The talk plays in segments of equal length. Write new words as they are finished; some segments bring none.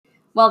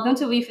Welcome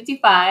to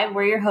We55.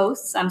 We're your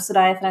hosts. I'm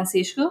Soraya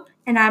Francisco.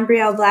 And I'm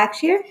Brielle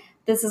Blackshear.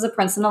 This is a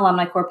Princeton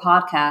Alumni Corps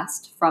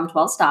podcast from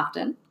 12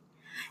 Stockton.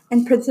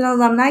 And Princeton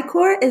Alumni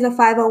Corps is a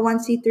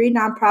 501c3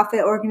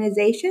 nonprofit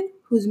organization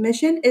whose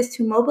mission is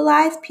to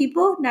mobilize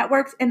people,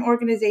 networks, and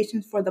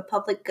organizations for the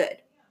public good.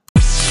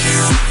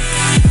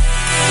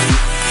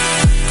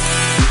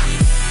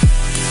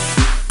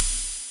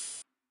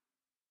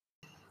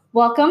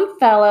 Welcome,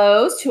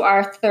 fellows, to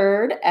our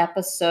third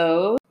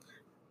episode.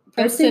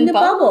 Princeton the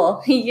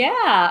Bubble.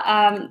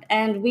 Yeah,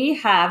 and we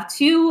have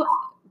two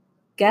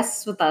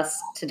guests with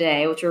us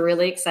today, which we're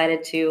really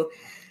excited to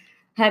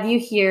have you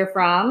hear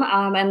from,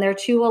 and they're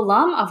two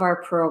alum of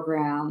our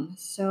program.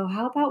 So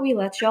how about we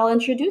let y'all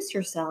introduce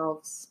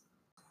yourselves?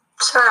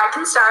 Sure, I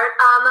can start.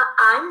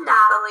 I'm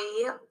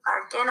Natalie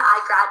Larkin.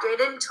 I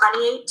graduated in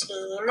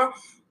 2018,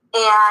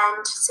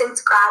 and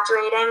since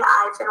graduating,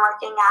 I've been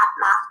working at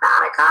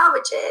Mathematica,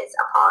 which is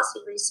a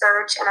policy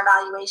research and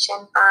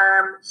evaluation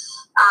firm.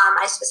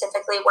 I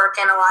specifically work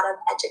in a lot of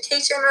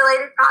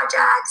education-related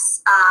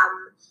projects,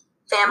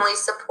 family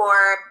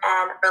support,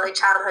 and early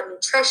childhood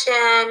nutrition,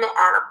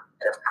 and a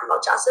bit of criminal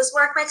justice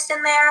work mixed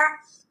in there.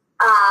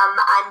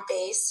 I'm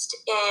based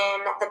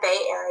in the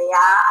Bay Area.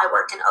 I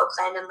work in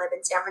Oakland and live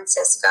in San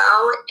Francisco.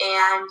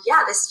 And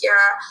yeah, this year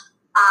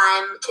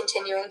I'm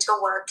continuing to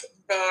work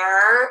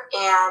there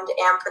and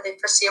am for the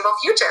foreseeable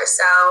future.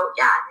 So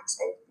yeah, I'm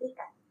excited to be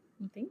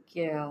here. Thank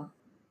you.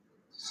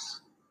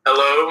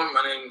 Hello,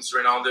 my name is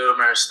Reynaldo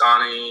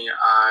Maristani.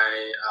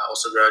 I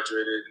also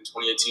graduated in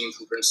 2018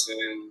 from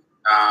Princeton.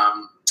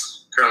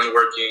 Currently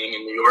working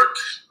in New York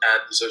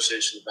at the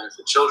Association of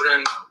Benefit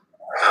Children,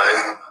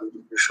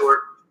 for short.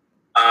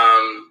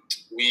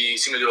 We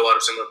seem to do a lot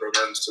of similar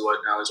programs to what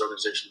Natalie's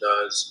organization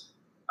does.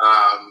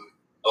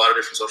 A lot of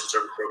different social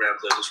service programs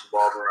that just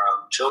revolve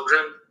around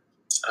children,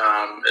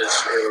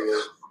 as early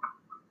as,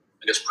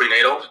 I guess,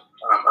 prenatal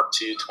up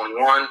to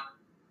 21,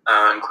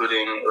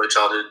 including early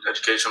childhood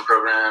education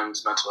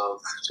programs, mental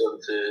health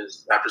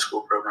services,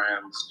 after-school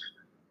programs,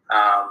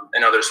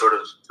 and other sort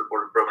of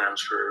supportive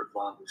programs for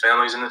vulnerable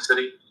families in the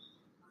city.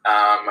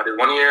 I did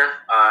 1 year.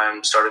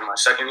 I'm starting my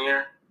second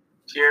year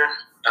here,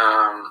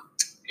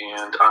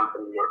 and I'm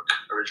from New York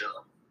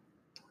originally.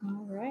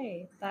 All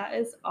right. That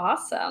is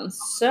awesome.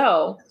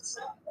 So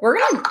we're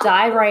going to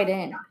dive right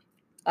in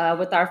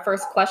with our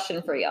first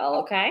question for y'all,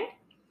 okay?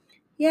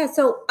 Yeah,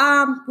 so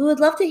we would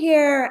love to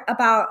hear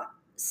about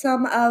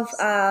some of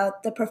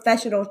the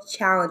professional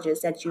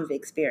challenges that you've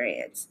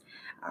experienced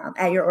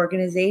at your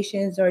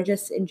organizations or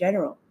just in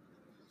general.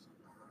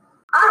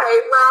 All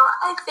right. Well,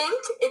 I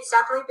think it's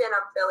definitely been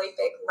a really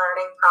big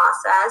learning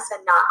process,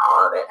 and not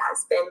all of it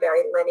has been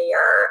very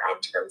linear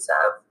in terms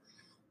of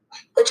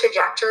the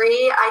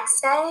trajectory. I'd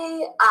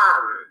say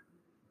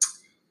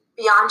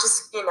beyond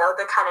just,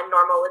 the kind of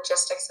normal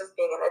logistics of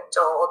being an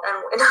adult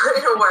and in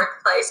a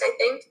workplace, I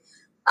think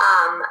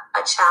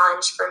a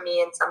challenge for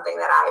me and something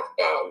that I've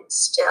been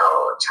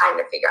still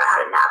trying to figure out how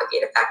to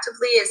navigate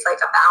effectively is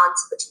like a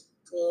balance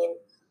between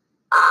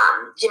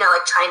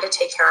like trying to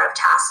take care of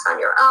tasks on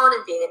your own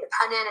and being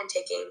independent and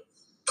taking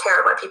care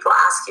of what people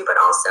ask you, but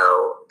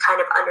also kind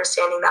of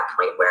understanding that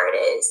point where it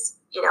is,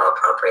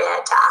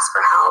 appropriate to ask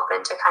for help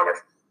and to kind of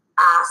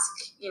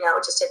ask,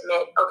 just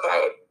admit,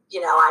 okay,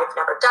 I've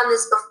never done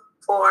this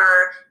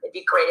before. It'd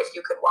be great if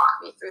you could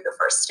walk me through the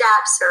first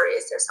steps, or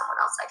is there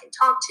someone else I can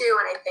talk to?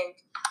 And I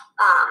think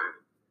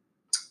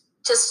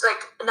just like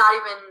not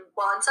even,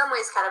 well, in some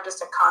ways kind of just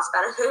a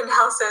cost-benefit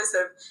analysis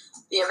of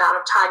the amount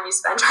of time you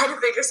spend trying to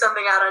figure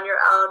something out on your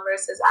own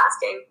versus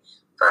asking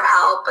for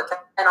help, but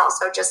then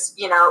also just,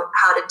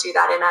 how to do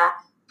that in a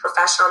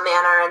professional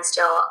manner and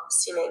still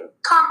seeming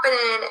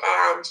confident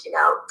and,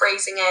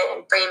 phrasing it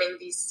and framing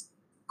these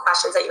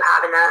questions that you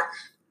have in a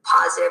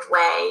positive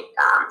way,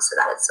 so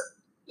that it's,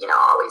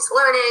 always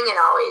learning and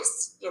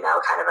always,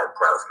 kind of a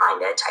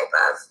growth-minded type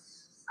of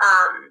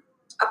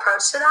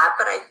approach to that.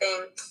 But I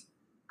think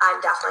I'm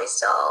definitely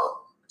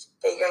still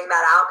figuring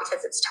that out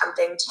because it's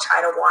tempting to try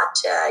to want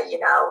to,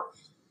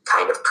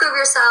 kind of prove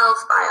yourself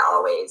by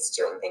always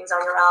doing things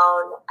on your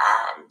own.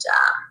 And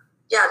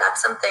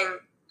that's something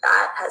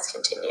that has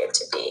continued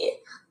to be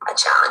a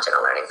challenge and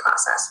a learning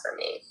process for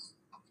me.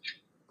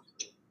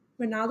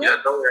 Ronaldo? Yeah,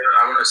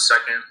 I want to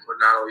second what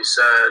Natalie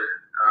said.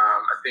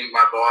 I think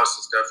my boss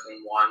is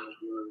definitely one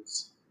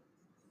who's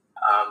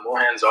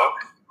more hands-off.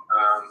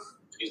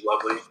 She's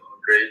lovely,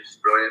 great, she's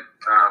brilliant,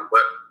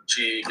 but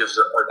she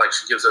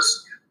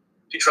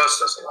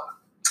trusts us a lot,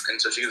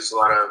 and so she gives us a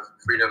lot of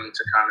freedom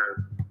to kind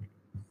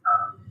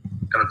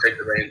of take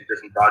the reins of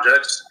different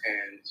projects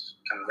and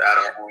kind of add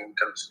our own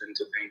kind of spin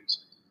to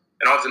things.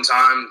 And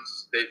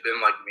oftentimes they've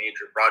been like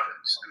major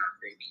projects, and I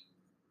think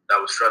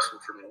that was stressful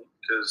for me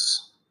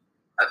because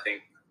I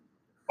think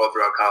all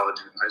throughout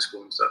college and high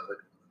school and stuff, like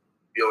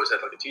we always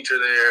had like a teacher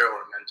there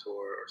or a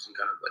mentor or some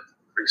kind of like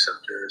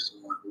preceptor or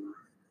someone who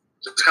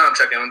just kind of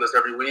check in with us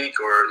every week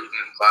or even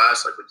in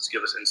class, like would just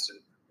give us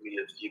instant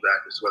immediate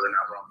feedback as to whether or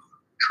not we're on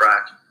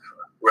track.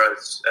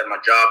 Whereas at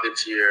my job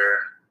this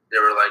year,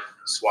 there were like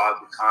swaths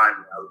of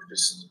time where I would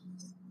just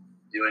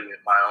doing it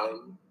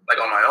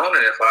on my own,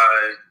 and if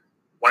I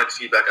wanted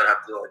feedback, I'd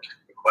have to like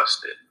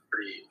request it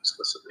pretty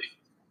explicitly.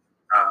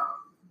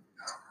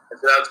 And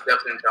so that's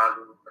definitely a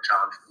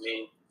challenge for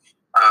me.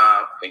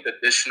 I think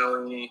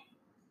additionally,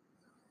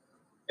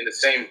 in the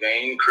same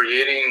vein,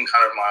 creating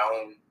kind of my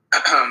own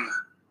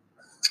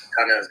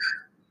kind of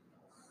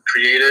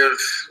creative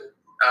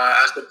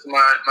aspect to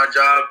my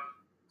job,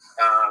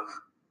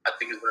 I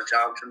think has been a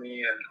challenge for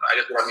me. And I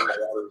guess what I mean by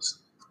that is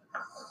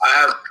I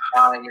have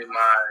time in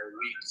my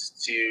weeks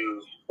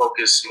to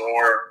focus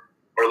more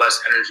or less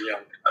energy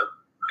on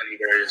any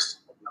various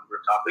number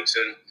of topics.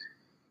 And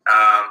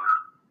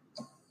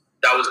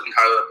that was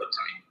entirely up to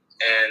me.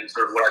 And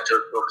sort of what I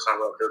chose to focus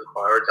on, what I chose to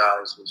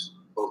prioritize was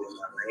totally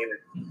in my lane.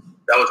 And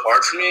that was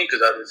hard for me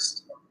because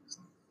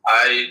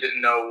I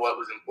didn't know what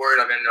was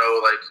important. I didn't know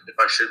like if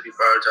I should be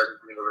prioritizing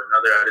something over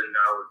another. I didn't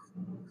know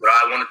what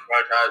I wanted to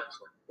prioritize,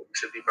 what we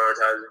should be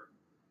prioritizing.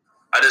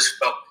 I just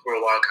felt for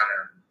a while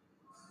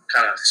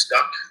kind of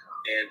stuck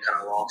and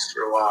kind of lost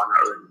for a while,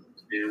 not really knowing what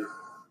to do,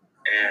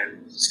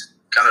 and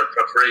kind of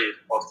afraid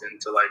often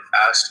to like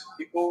ask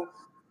people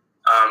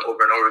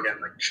over and over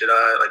again, like should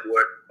I, like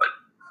what, like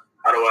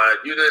how do I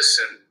do this,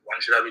 and when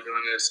should I be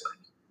doing this, like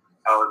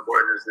how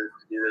important is it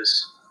to do this?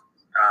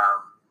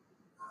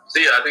 So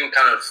yeah, I think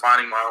kind of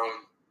finding my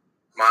own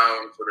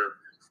sort of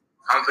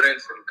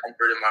confidence and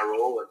comfort in my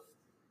role and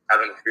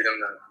having the freedom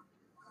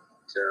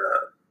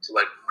to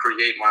like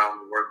create my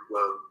own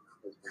workflow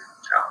has been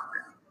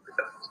challenging.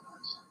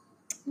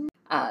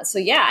 So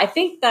yeah, I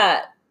think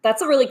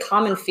that's a really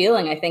common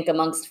feeling, I think,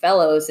 amongst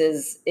fellows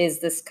is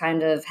this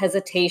kind of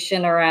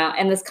hesitation around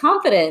and this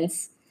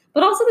confidence,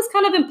 but also this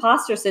kind of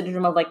imposter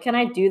syndrome of like, can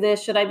I do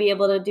this? Should I be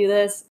able to do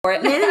this?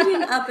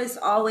 Managing up is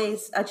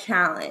always a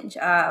challenge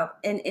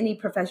in any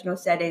professional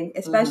setting,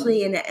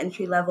 especially in an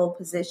entry-level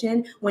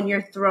position when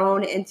you're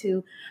thrown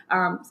into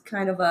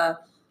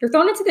you're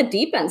thrown into the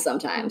deep end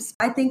sometimes.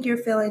 I think your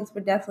feelings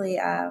were definitely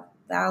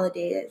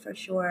validated for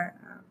sure.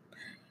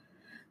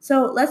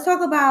 So let's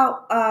talk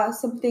about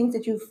some things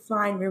that you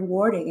find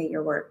rewarding in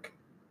your work.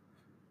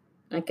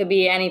 It could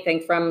be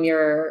anything from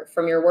your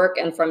work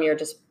and from your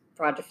just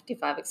Project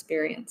 55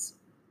 experience.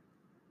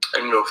 I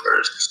can go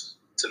first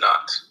to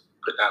not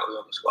put Natalie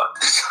on the spot.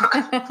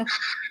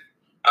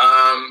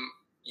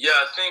 Yeah,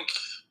 I think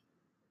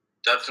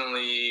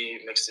definitely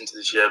mixed into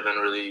this year have been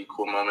really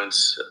cool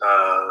moments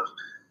of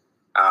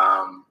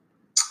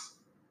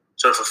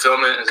sort of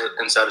fulfillment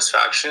and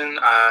satisfaction.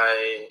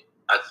 I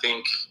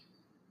think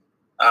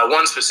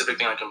one specific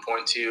thing I can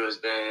point to has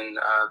been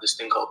this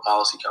thing called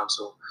Policy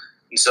Council.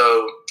 And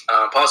so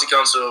Policy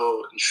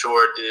Council, in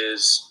short,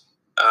 is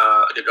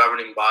a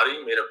governing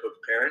body made up of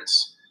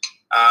parents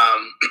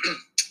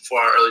for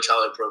our early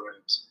childhood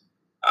programs.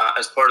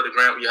 As part of the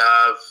grant we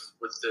have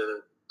with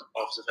the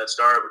Office of Head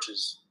Start, which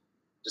is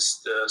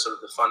just sort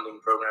of the funding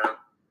program,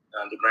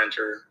 the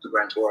grantor,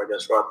 I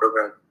guess, for our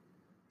program,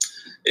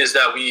 is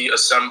that we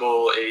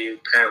assemble a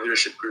parent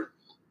leadership group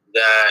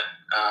that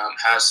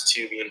has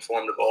to be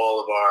informed of all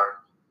of our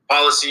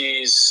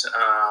policies,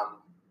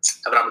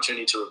 have an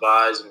opportunity to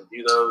revise and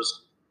review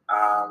those,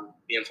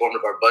 be informed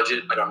of our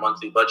budget, like our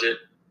monthly budget.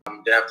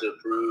 They have to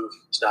approve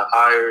staff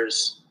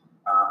hires.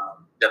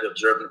 They have to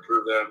observe and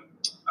approve them.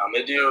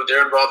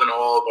 They're involved in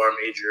all of our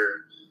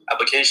major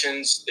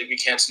applications. We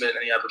can't submit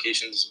any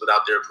applications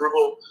without their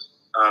approval.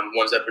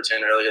 Ones that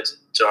pertain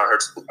to our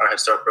Head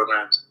Start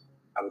programs,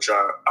 which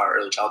are our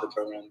early childhood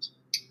programs.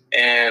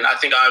 And I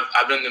think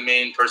I've been the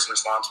main person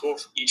responsible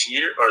for each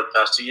year, or the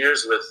past 2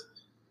 years, with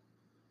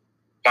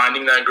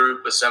finding that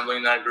group,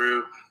 assembling that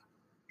group,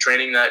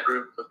 training that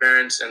group of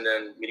parents, and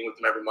then meeting with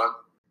them every month.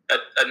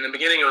 In the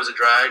beginning, it was a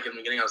drag. In the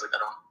beginning, I was like, I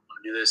don't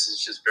want to do this.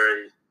 It's just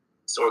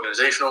it's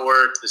organizational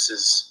work. This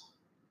is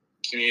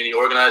community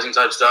organizing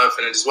type stuff,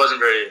 and it just wasn't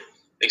very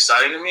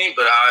exciting to me.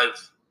 But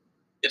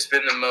it's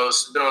been one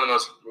of the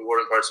most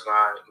rewarding parts of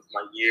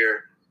my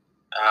year.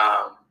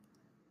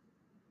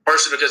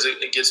 Partially because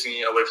it gets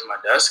me away from my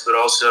desk, but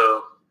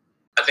also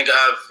I think I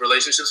have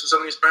relationships with some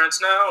of these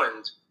parents now,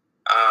 and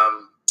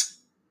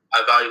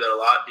I value that a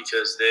lot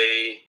because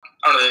they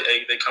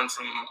come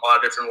from a lot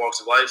of different walks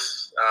of life,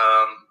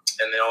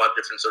 and they all have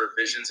different sort of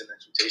visions and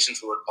expectations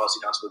for what Policy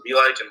Council would be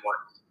like and what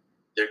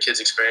their kids'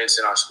 experience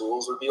in our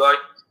schools would be like,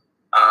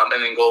 and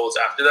then goals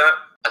after that.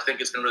 I think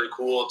it's been really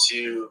cool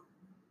to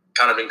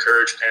kind of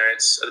encourage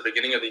parents at the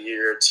beginning of the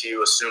year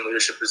to assume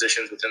leadership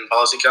positions within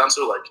Policy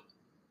Council, like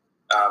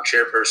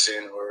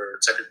chairperson or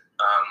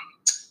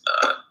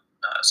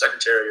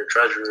secretary or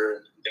treasurer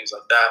and things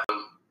like that.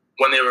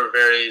 When they were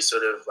very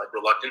sort of like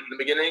reluctant in the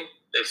beginning,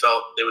 they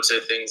would say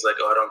things like,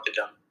 "Oh, I don't think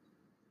I'm,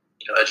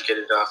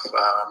 educated enough.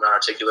 I'm not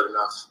articulate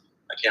enough.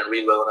 I can't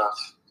read well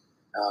enough,"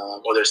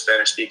 or they're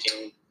Spanish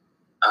speaking,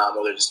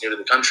 or they're just new to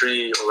the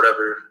country, or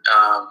whatever.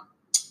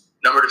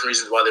 Number of different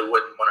reasons why they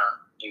wouldn't want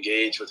to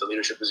engage with a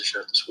leadership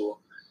position at the school.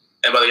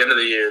 And by the end of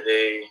the year,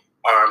 they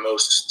are our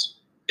most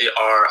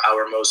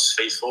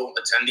faithful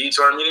attendee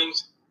to our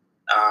meetings.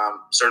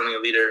 Certainly a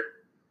leader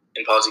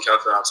in Policy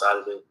Council outside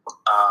of it.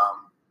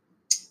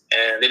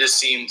 and they just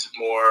seemed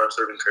more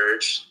sort of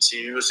encouraged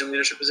to assume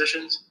leadership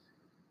positions,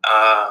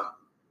 at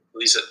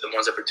least the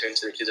ones that pertain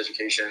to their kids'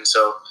 education.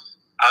 So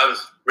I've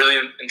really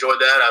enjoyed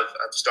that.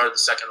 I've started the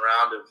second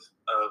round of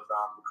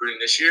recruiting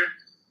this year.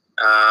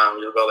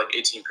 We have about like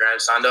 18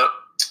 parents signed up.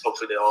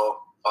 Hopefully they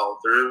all follow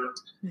through.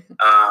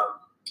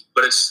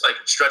 But it's like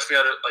stretched me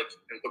out of like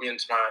and put me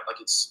into my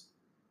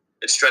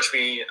it stretched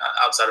me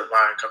outside of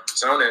my comfort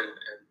zone and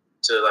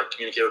to like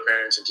communicate with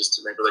parents and just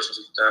to make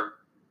relationships with them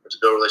or to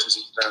build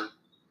relationships with them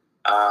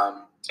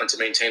and to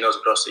maintain those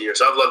across the year.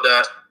 So I've loved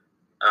that.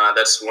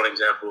 That's one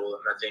example,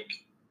 and I think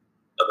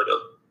of like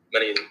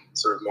many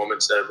sort of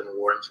moments that have been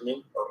rewarding for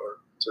me or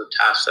sort of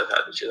tasks I've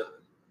had this year that have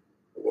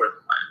been rewarding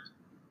for my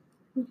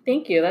end.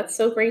 Thank you. That's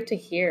so great to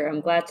hear.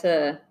 I'm glad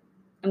to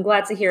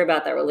hear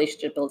about that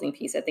relationship building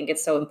piece. I think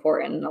it's so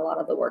important in a lot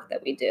of the work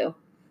that we do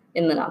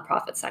in the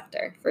nonprofit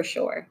sector, for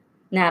sure.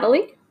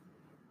 Natalie?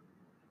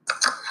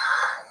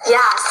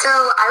 Yeah, so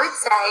I would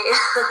say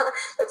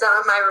that some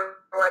of my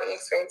rewarding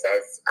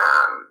experiences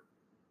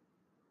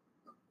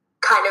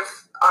kind of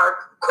are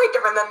quite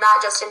different than that,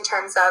 just in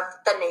terms of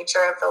the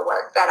nature of the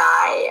work that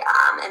I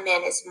am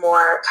in is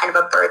more kind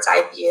of a bird's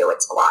eye view.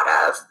 It's a lot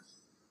of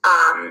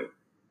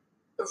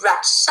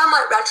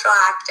somewhat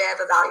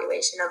retroactive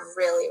evaluation of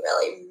really,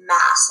 really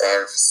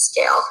massive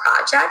scale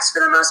projects for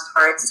the most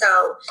part.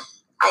 So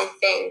I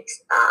think,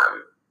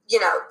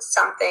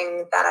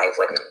 something that I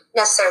wouldn't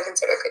necessarily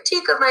consider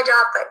critique of my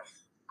job, but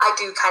I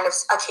do kind of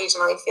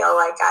occasionally feel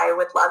like I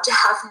would love to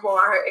have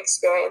more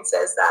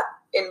experiences that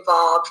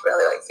involved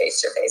really like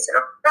face-to-face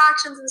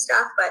interactions and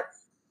stuff. But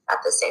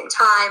at the same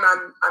time,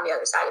 on the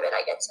other side of it,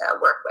 I get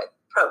to work with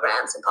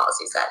programs and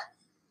policies that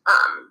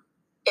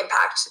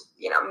impact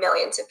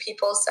millions of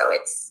people. So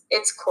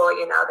it's cool.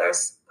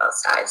 There's both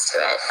sides to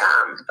it.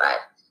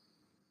 But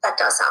that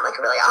does sound like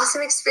a really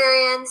awesome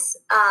experience.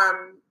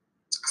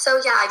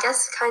 So yeah, I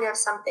guess kind of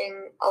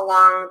something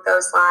along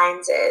those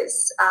lines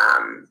is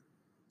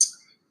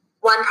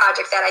one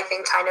project that I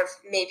think kind of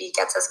maybe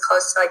gets us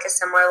close to like a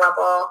similar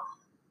level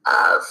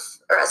of,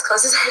 or as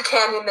close as I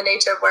can in the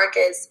nature of work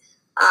is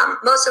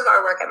most of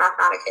our work at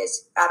Mathematica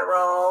is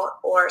federal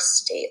or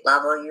state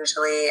level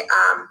usually,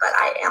 but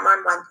I am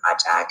on one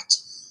project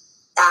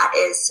that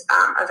is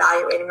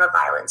evaluating a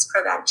violence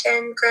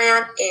prevention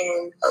grant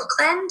in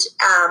Oakland.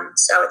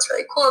 So it's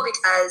really cool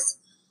because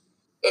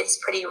it's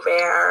pretty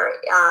rare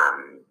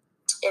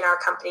in our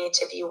company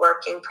to be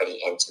working pretty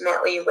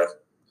intimately with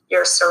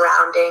your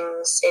surrounding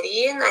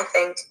city. And I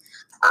think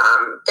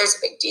there's a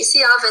big DC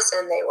office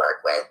and they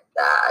work with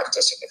the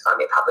District of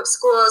Columbia Public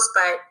Schools,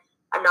 but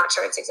I'm not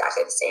sure it's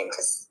exactly the same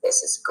because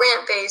this is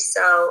grant-based.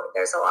 So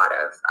there's a lot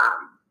of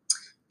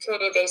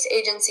community-based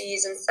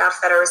agencies and stuff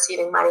that are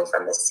receiving money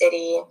from the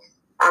city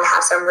and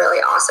have some really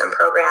awesome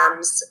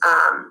programs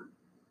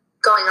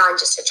going on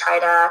just to try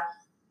to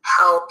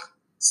help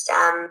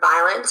stem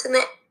violence in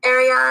the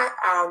area.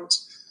 And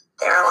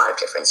there are a lot of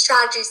different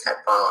strategies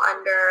that fall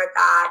under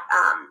that.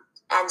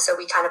 And so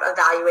we kind of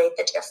evaluate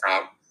the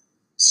different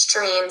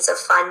streams of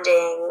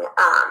funding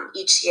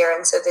each year.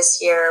 And so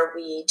this year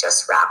we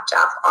just wrapped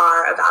up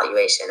our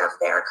evaluation of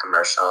their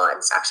commercial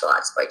and sexual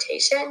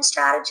exploitation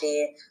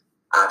strategy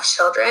of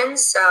children.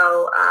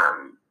 So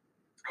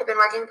I've been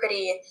working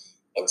pretty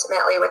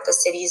intimately with the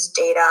city's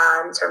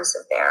data in terms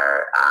of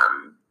their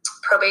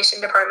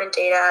probation department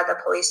data, the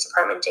police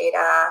department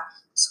data,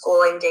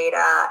 schooling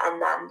data,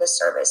 and then the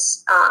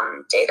service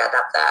data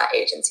that the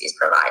agencies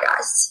provide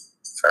us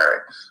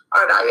for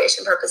our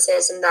evaluation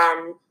purposes. And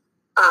then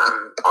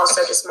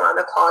also just more on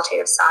the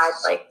qualitative side,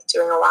 like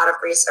doing a lot of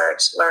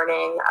research,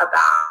 learning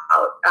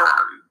about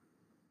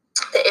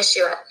the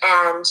issue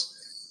and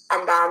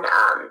then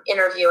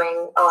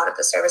interviewing a lot of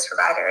the service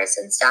providers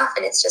and stuff.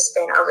 And it's just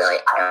been a really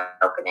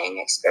eye-opening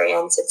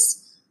experience.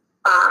 It's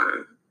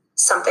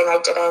something I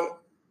didn't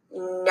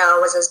know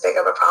was as big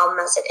of a problem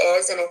as it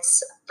is. And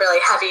it's really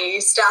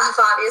heavy stuff,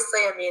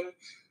 obviously. I mean,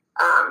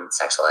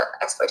 sexual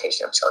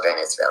exploitation of children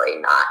is really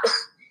not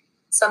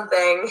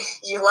something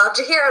you love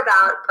to hear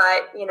about,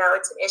 but,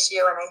 it's an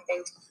issue. And I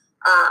think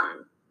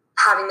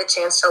having the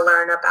chance to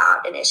learn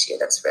about an issue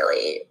that's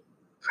really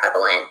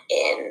prevalent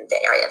in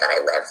the area that I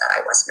live that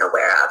I wasn't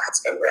aware of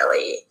has been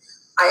really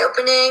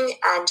eye-opening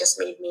and just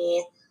made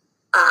me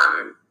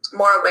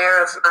more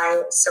aware of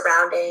my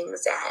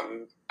surroundings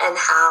and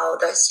how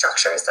the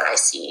structures that I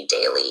see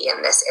daily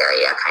in this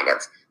area kind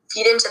of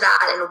feed into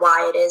that and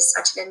why it is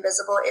such an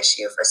invisible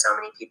issue for so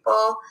many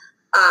people.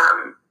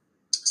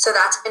 So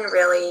that's been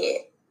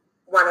really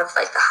one of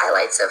like the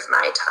highlights of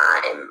my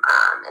time.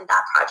 And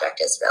that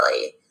project is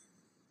really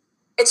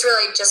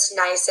just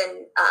nice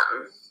and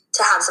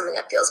to have something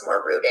that feels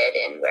more rooted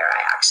in where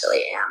I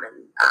actually am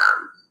and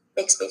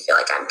makes me feel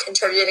like I'm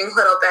contributing a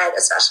little bit,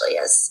 especially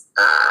as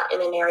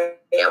in an area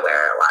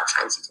where a lot of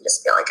times you can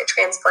just feel like a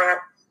transplant,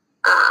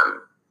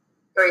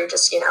 where you're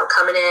just,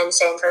 coming in,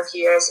 staying for a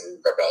few years, and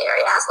the Bay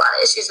Area has a lot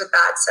of issues with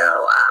that.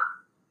 So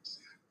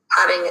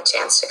having a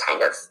chance to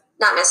kind of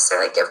not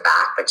necessarily give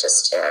back, but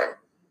just to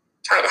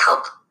try to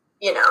help,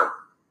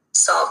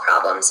 solve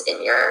problems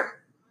in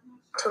your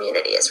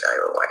community is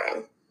really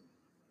rewarding.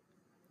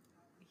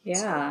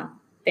 Yeah.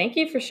 Thank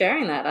you for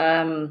sharing that.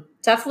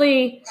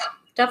 Definitely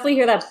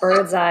hear that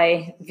bird's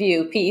eye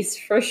view piece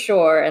for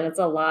sure. And it's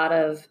a lot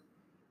of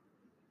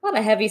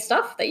heavy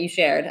stuff that you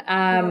shared.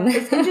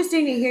 It's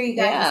interesting to hear you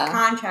guys' Yeah.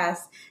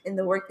 contrast in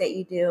the work that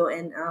you do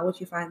and what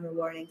you find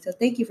rewarding. So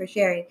thank you for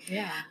sharing.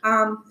 Yeah.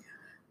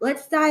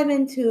 Let's dive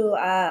into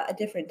a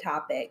different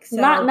topic. So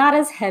not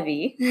as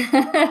heavy.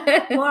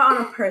 more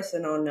on a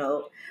personal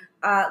note.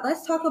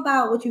 Let's talk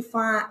about what you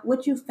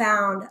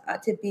found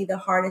to be the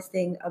hardest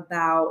thing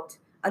about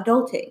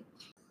adulting.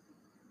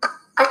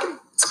 I can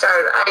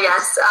start, I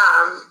guess.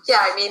 Yeah,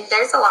 I mean,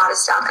 there's a lot of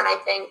stuff, and I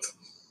think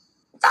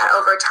that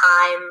over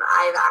time,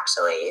 I've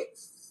actually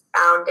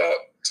found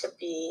it to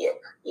be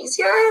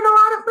easier in a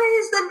lot of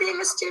ways than being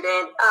a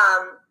student.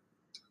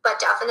 But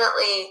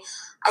definitely,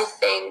 I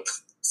think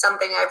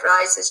something I've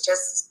realized is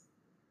just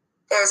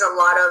there's a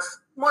lot of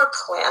more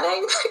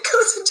planning that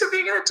goes into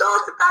being an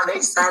adult, if that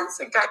makes sense,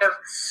 and kind of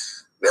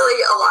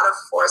really a lot of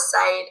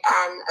foresight,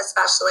 and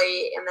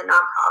especially in the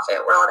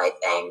nonprofit world, I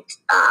think,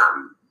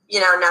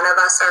 none of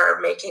us are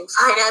making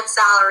finance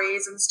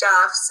salaries and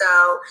stuff.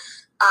 So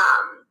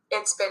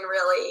it's been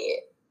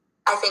really,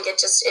 I think it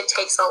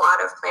takes a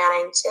lot of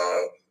planning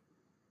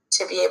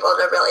to be able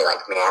to really like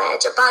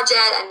manage a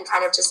budget and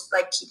kind of just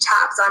like keep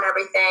tabs on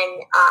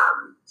everything.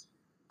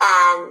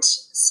 And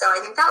so I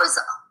think that was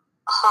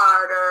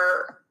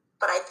harder,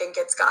 but I think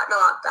it's gotten a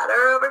lot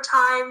better over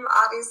time,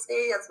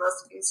 obviously, as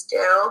most of these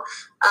do.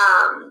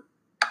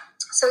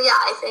 So yeah,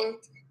 I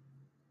think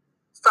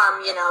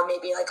from,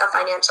 maybe like a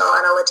financial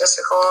and a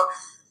logistical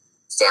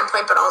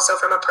standpoint, but also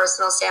from a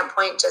personal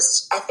standpoint,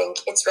 just I think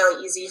it's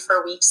really easy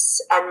for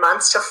weeks and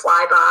months to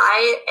fly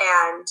by,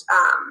 and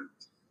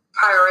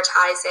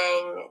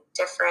prioritizing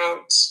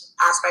different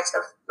aspects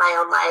of my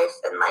own life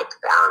and like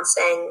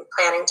balancing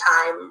planning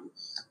time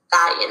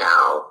that,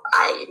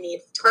 I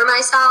need for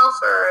myself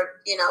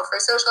or, for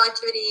social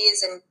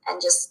activities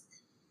and just,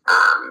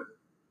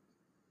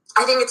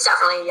 I think it's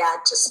definitely,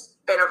 just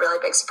been a really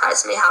big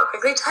surprise to me how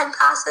quickly time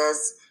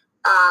passes.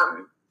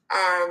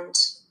 And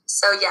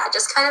so,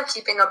 just kind of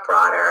keeping a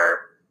broader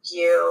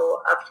view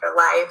of your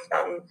life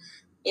and,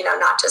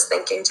 not just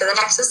thinking to the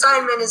next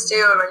assignment is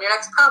due or when your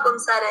next problem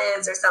set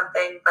is or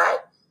something,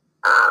 but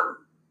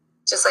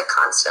just like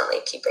constantly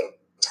keeping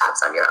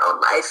tabs on your own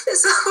life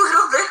is a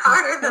little bit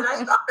harder than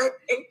I thought, I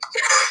think,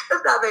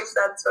 if that makes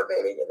sense. But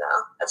maybe,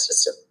 that's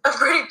just a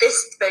pretty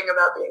basic thing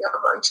about being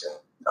a functioning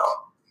adult.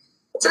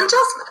 It's an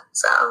adjustment.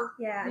 So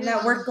and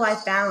that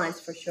work-life balance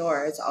for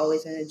sure is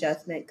always an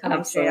adjustment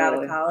coming straight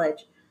out of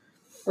college.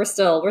 We're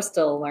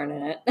still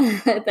learning it.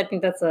 I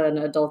think that's an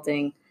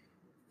adulting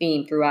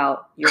theme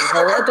throughout your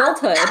whole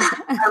adulthood.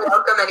 I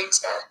welcome any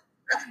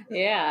tip.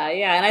 Yeah.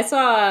 And I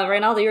saw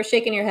Reynaldo, you were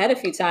shaking your head a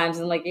few times,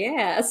 and like,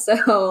 yeah.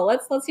 So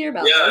let's hear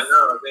about this. Yeah, no,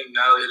 I think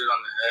Natalie hit it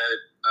on the head.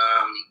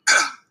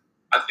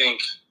 I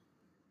think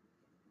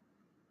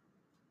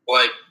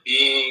like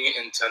being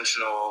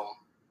intentional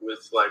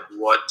with like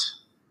what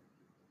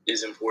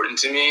is important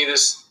to me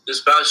this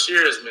past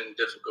year has been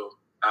difficult.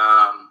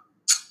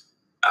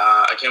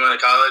 I came out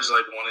of college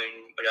like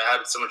wanting, like I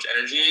had so much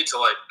energy to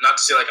like, not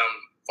to say like I'm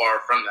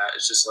far from that.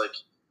 It's just like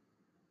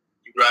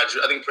you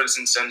graduate. I think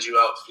Princeton sends you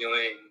out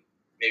feeling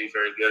maybe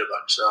very good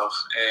about yourself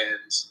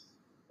and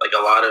like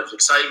a lot of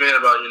excitement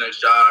about your next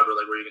job or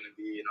like where you're going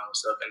to be and all this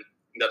stuff. And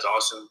that's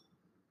awesome.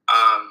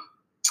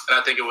 And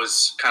I think it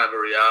was kind of a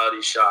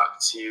reality shock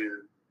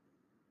to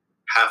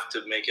have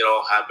to make it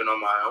all happen on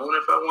my own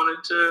if I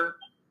wanted to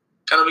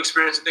kind of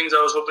experience the things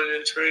I was hoping to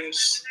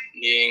experience,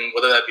 meaning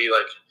whether that be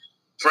like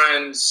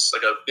friends,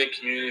 like a big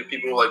community of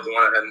people like the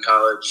one I had in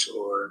college,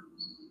 or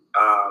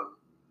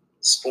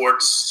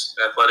sports,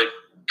 athletic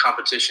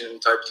competition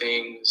type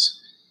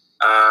things,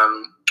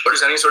 or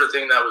just any sort of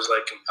thing that was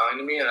like compelling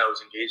to me and that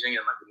was engaging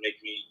and like would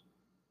make me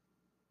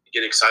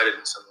get excited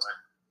in some way.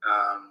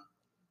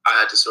 I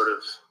had to sort of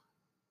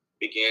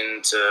begin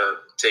to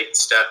take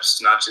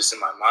steps, not just in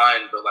my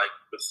mind, but like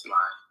with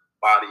my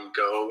body,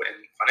 go and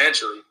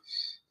financially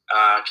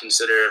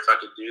consider if I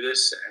could do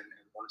this and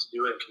wanted to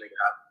do it and can make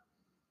it happen.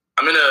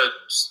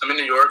 I'm in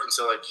New York, and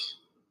so like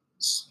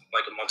it's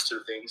like amongst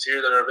two things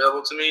here that are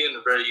available to me in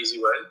a very easy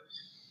way.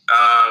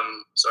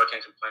 So I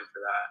can't complain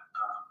for that.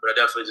 But I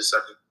definitely just, I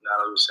think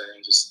Natalie was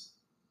saying, just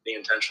being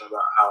intentional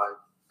about how I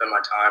spend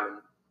my time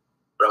and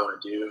what I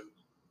want to do.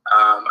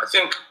 I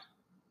think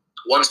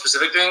one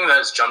specific thing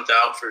that's jumped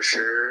out for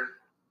sure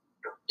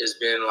has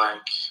been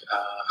like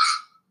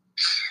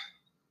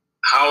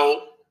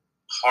how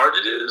hard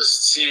it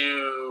is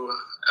to,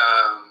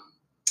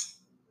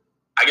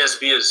 I guess,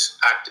 be as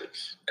active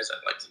as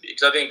I'd like to be.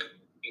 Because I think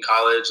in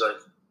college,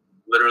 like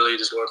literally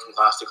just going from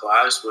class to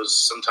class was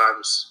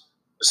sometimes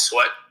a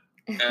sweat.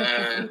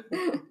 And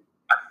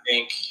I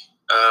think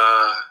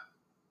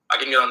I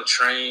can get on the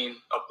train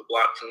up the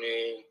block from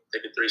me,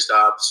 take it 3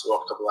 stops,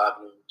 walk a couple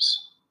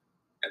avenues,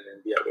 and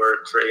then be at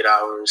work for 8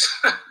 hours,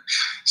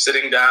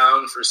 sitting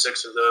down for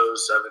 6 of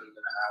those, 7.5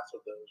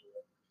 of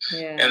those.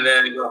 Yeah. And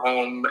then go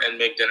home and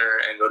make dinner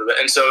and go to bed.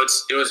 And so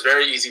it was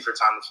very easy for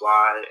time to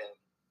fly and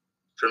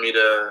for me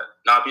to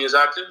not be as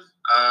active.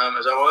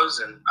 as I was,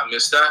 and I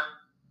missed that.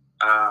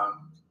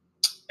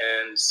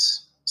 And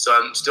so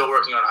I'm still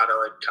working on how to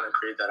like kind of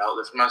create that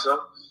outlet for myself.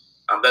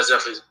 That's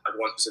definitely like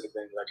one specific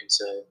thing that I can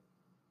say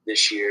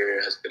this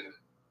year has been a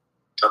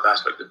tough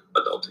aspect of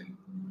adulting.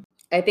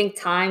 I think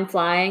time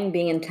flying,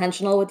 being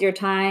intentional with your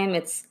time,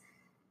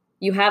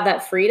 you have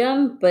that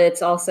freedom, but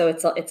it's also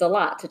it's a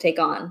lot to take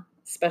on,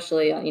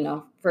 especially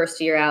first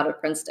year out of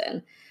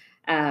Princeton.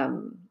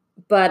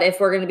 But if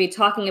we're going to be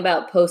talking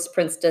about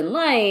post-Princeton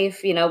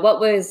life, what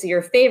was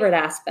your favorite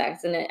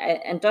aspect?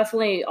 And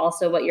definitely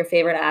also what your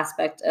favorite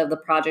aspect of the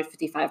Project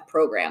 55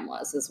 program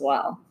was as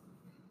well.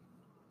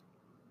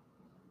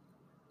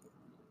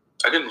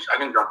 I can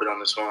jump in on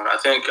this one. I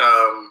think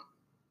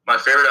my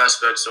favorite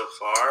aspect so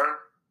far,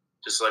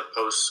 just like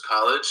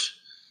post-college,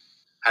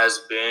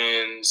 has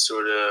been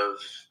sort of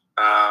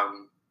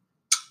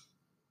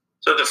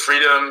the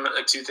freedom,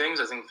 like two things.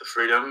 I think the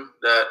freedom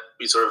that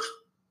we sort of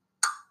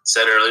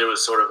said earlier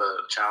was sort of a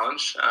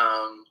challenge.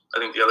 I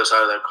think the other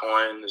side of that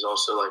coin is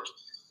also like,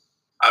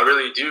 I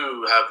really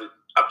do have the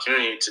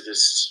opportunity to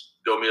just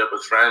go meet up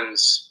with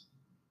friends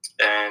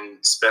and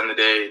spend the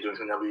day doing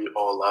something that we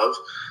all love.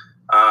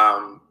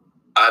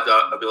 I have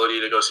the ability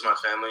to go see my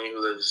family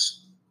who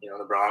lives, in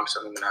the Bronx,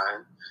 I'm in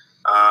Manhattan.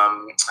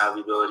 I have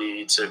the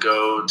ability to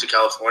go to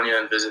California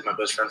and visit my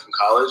best friend from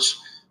college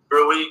for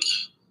a week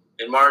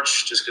in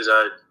March, just because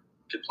I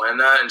could plan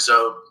that. And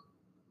so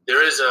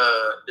there's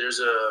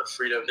a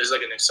freedom. There's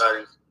like an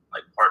exciting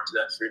like part to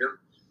that freedom.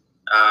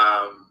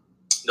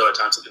 Though at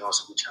times it can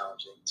also be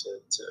challenging to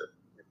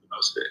make the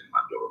most of it and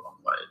not be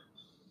overwhelmed by it.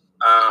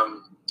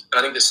 And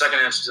I think the second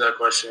answer to that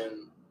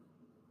question.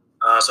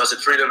 So I said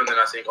freedom, and then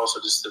I think also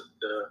just the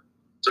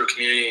sort of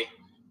community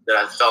that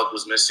I felt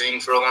was missing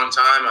for a long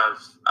time.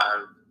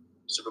 I'm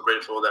super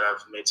grateful that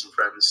I've made some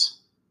friends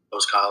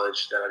post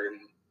college that I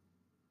didn't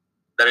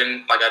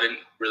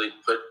really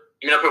put.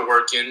 I put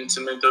work in to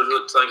make those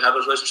have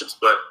those relationships,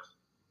 but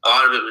a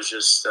lot of it was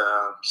just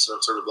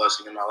sort of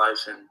blessing in my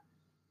life, and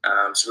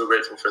I'm super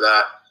grateful for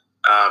that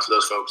for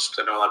those folks.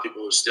 Because I know a lot of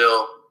people who are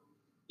still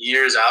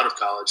years out of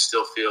college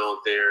still feel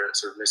they're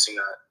sort of missing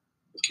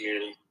that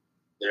community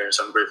there,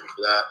 so I'm grateful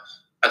for that.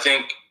 I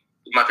think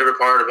my favorite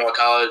part about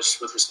college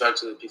with respect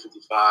to the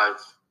P55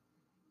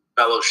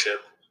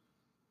 fellowship,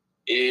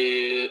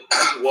 it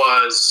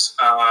was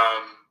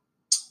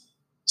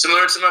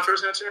similar to my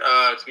first answer,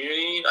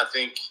 community. I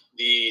think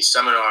the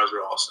seminars were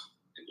awesome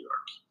in New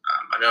York.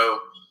 I know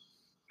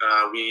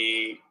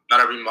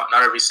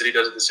not every city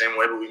does it the same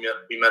way, but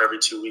we met every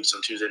 2 weeks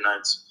on Tuesday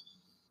nights,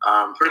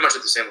 pretty much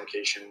at the same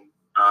location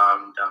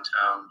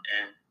downtown,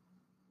 and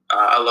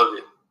I loved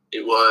it.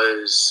 It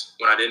was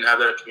when I didn't have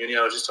that community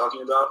I was just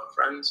talking about,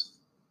 friends.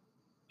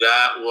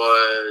 That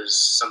was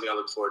something I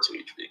looked forward to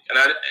each week.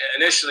 And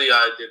initially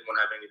I didn't want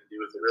to have anything to do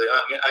with it,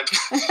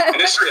 really.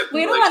 Initially,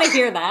 we don't want to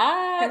hear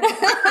that.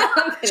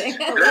 I'm kidding.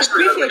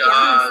 Initially,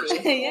 I was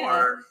like,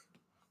 more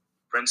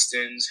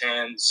Princeton's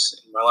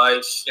hands in my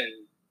life in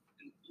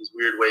these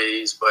weird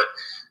ways. But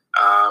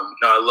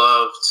no, I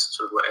loved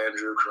sort of what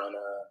Andrew, Corona,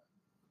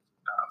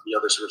 the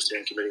other sort of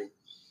steering committee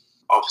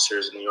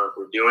officers in New York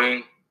were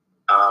doing.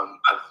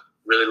 I've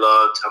really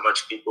loved how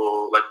much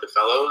people, like the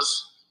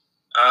fellows,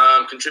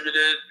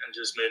 contributed and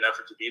just made an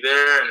effort to be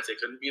there. And if they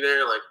couldn't be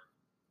there,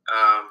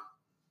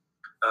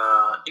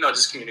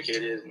 just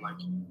communicated and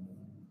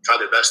tried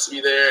their best to be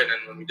there. And then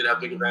when we did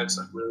have big events,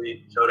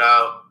 really showed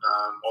out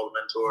all the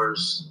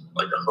mentors,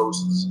 the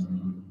hosts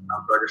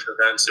for our different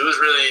events. It was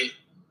really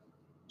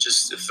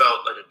it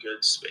felt like a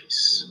good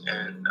space.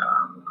 And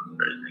I'm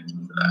very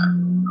thankful for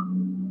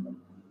that,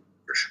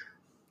 for sure.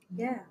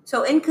 Yeah.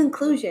 So in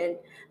conclusion,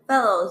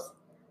 fellows,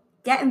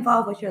 get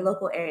involved with your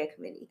local area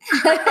committee.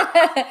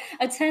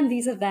 Attend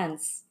these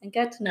events and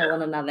get to know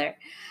one another.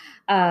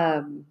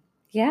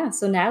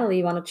 So Natalie,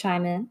 you want to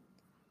chime in?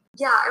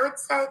 Yeah, I would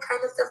say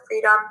kind of the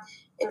freedom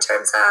in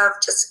terms of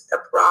just the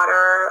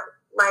broader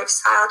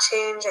lifestyle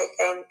change. I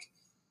think,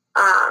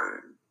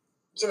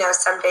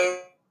 some days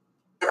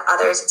and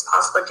others it's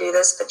possible to do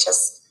this, but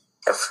just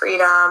the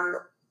freedom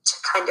to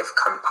kind of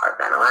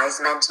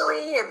compartmentalize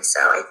mentally. And so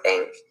I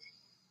think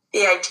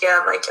the idea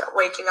of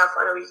waking up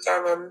on a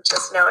weekend and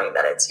just knowing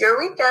that it's your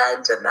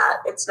weekend and that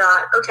it's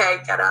not, okay,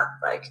 get up,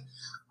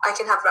 I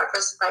can have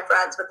breakfast with my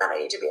friends, but then I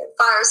need to be at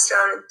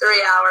Firestone in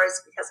 3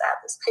 hours because I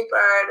have this paper.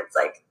 And it's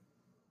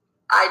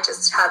I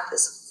just had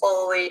this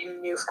fully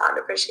newfound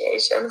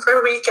appreciation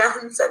for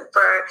weekends and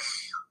for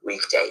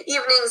weekday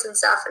evenings and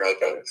stuff. And I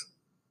think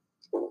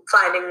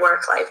finding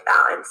work-life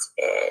balance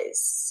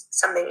is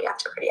something you have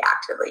to pretty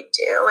actively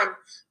do, and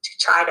to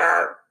try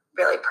to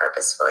really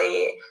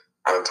purposefully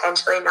and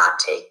intentionally not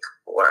take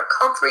work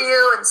home for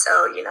you. And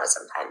so,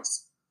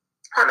 sometimes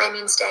that may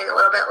mean staying a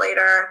little bit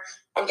later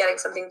and getting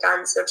something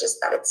done, so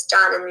just that it's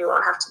done and you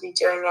won't have to be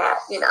doing it,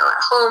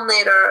 at home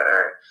later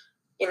or,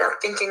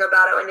 thinking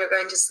about it when you're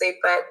going to sleep.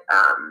 But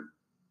on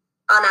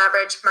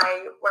average,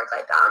 my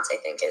work-life balance, I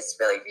think, is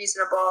really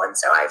reasonable. And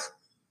so I've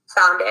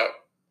found it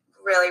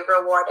really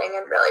rewarding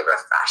and really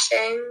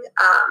refreshing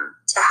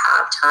to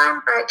have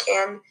time where I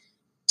can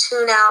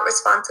tune out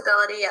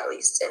responsibility, at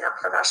least in a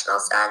professional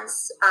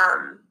sense.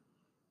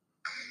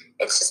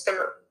 It's just been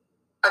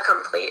a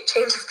complete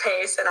change of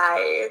pace, and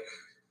I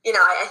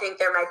think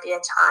there might be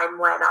a time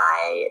when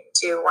I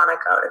do want to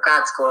go to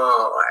grad school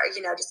or,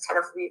 just kind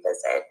of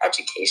revisit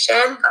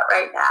education. But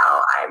right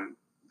now I'm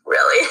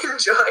really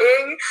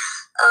enjoying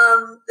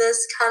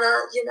this kind of,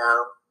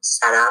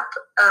 setup.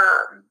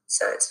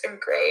 So it's been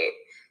great.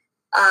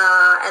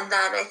 And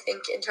then I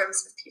think in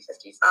terms of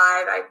P55,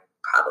 I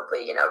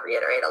probably,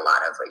 reiterate a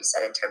lot of what you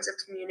said in terms of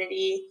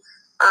community,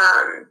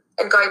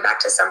 and going back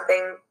to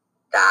something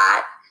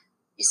that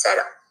you said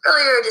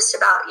earlier, just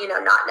about,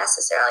 not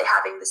necessarily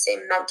having the same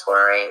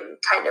mentoring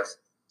kind of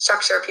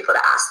structure of people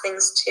to ask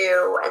things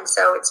to. And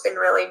so it's been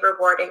really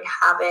rewarding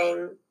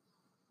having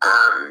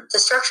the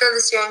structure of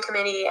the steering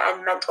committee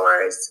and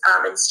mentors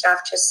and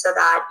stuff, just so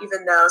that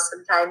even though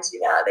sometimes,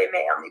 they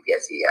may only be a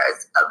few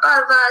years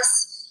above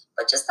us,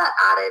 but just that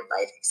added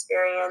life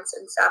experience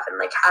and stuff, and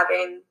like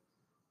having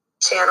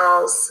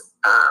channels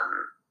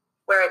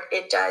where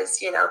it does,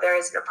 there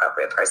is an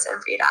appropriate person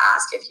for you to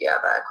ask if you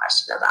have a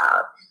question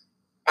about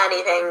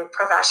anything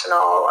professional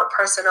or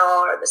personal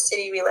or the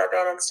city we live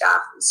in and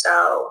stuff. And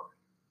so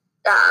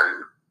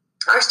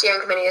our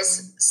steering committee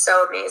is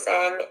so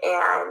amazing,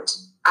 and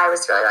I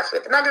was really lucky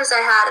with the mentors I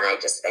had, and I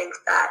just think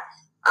that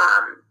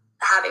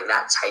having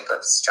that type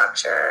of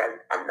structure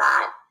and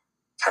that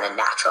kind of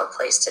natural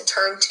place to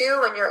turn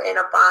to when you're in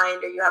a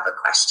bind or you have a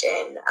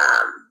question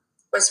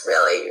was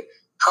really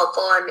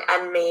helpful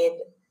and made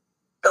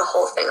the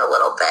whole thing a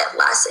little bit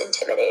less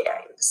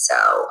intimidating. So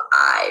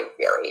I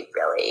really,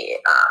 really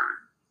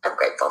I'm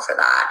grateful for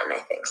that, and I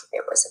think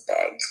it was a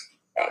big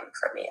thing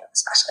for me,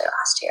 especially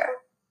last year.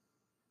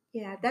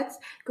 Yeah, that's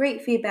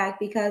great feedback,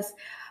 because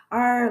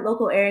our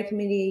local area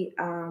committee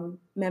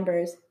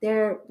members,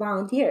 they're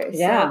volunteers.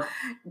 Yeah. So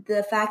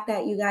the fact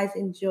that you guys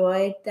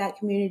enjoyed that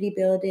community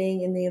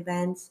building and the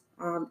events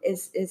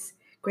is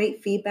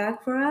great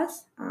feedback for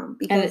us,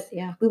 because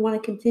we want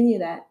to continue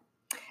that.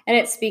 And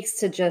it speaks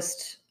to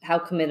just how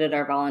committed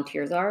our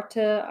volunteers are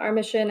to our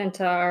mission and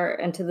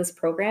to this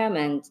program,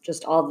 and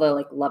just all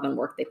the love and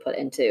work they put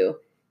into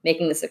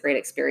making this a great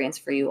experience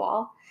for you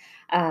all.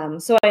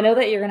 So I know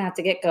that you're going to have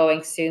to get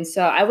going soon.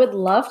 So I would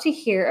love to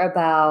hear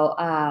about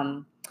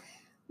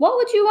what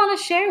would you want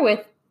to share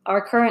with our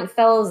current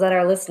fellows that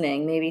are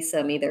listening? Maybe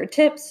some either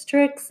tips,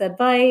 tricks,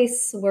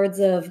 advice, words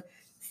of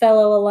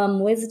fellow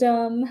alum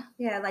wisdom.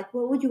 Yeah,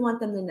 what would you want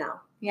them to know?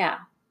 Yeah.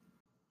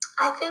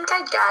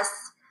 I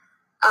guess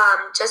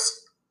just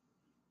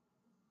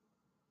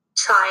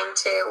trying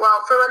to,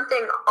 well, for one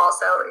thing,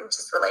 also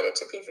just related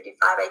to P55,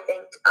 I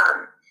think,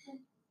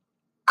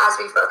 as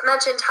we've both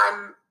mentioned,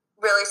 time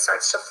really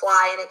starts to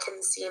fly, and it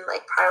can seem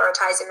like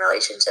prioritizing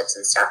relationships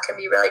and stuff can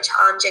be really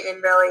challenging,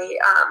 and really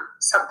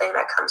something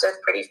that comes with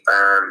pretty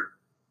firm,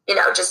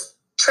 just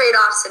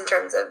trade-offs in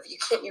terms of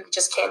you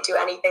just can't do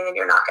anything, and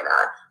you're not going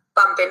to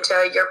bump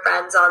into your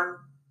friends on,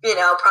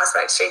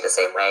 Prospect Street the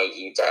same way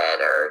you did,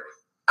 or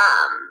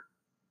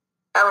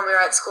when we were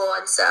at school.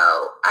 And so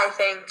I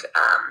think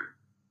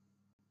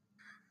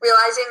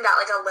realizing that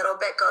a little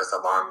bit goes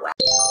a long way.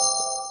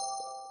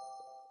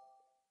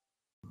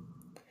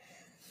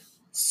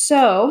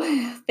 So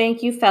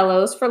thank you,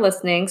 fellows, for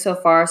listening so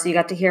far. So you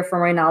got to hear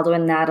from Reynaldo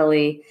and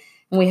Natalie,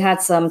 and we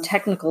had some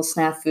technical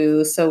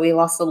snafus, so we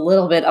lost a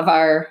little bit of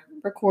our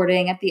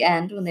recording at the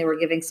end when they were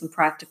giving some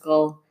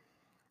practical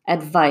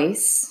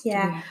advice.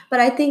 Yeah, but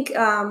I think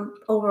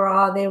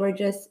overall they were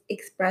just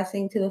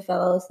expressing to the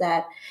fellows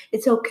that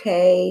it's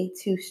okay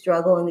to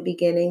struggle in the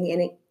beginning,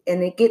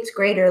 and it gets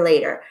greater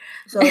later.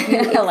 So if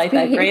you I like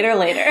that, greater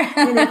later.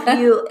 And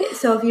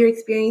if you're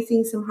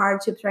experiencing some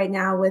hardships right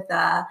now with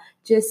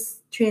just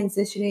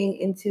transitioning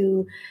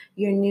into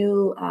your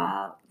new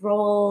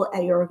role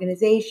at your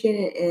organization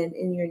and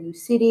in your new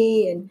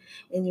city and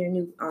in your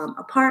new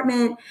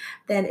apartment,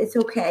 then it's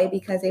okay,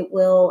 because it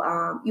will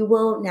you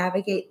will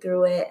navigate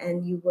through it,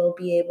 and you will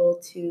be able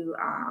to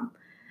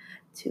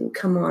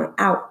come on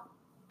out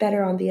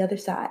better on the other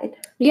side.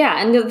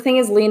 Yeah, and the thing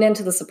is, lean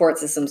into the support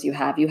systems you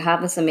have. You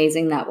have this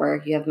amazing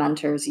network. You have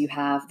mentors. You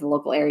have the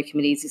local area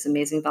committees, these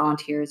amazing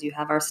volunteers. You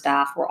have our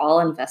staff. We're all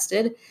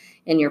invested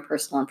in your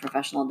personal and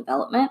professional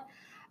development.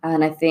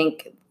 And I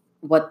think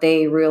what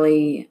they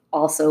really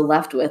also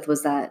left with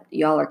was that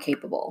y'all are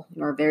capable.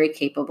 You are very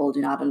capable.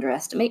 Do not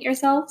underestimate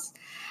yourselves.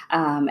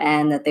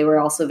 And that they were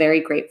also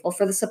very grateful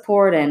for the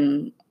support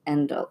and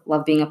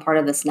love being a part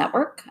of this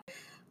network.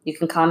 You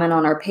can comment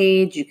on our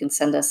page. You can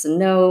send us a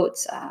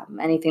note,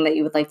 anything that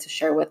you would like to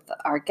share with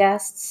our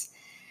guests.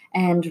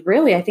 And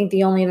really, I think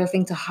the only other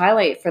thing to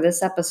highlight for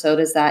this episode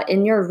is that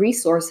in your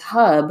resource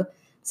hub,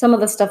 some of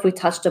the stuff we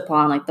touched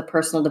upon, like the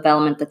personal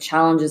development, the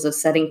challenges of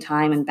setting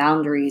time and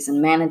boundaries and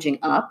managing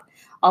up,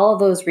 all of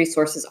those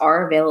resources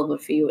are available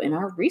for you in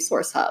our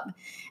resource hub.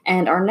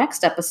 And our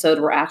next episode,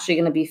 we're actually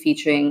going to be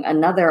featuring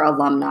another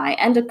alumni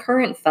and a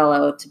current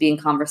fellow to be in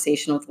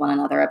conversation with one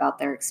another about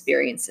their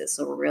experiences.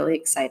 So we're really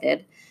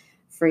excited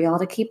for y'all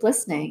to keep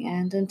listening.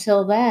 And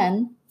until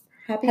then,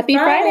 happy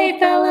Friday,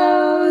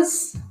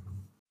 fellows!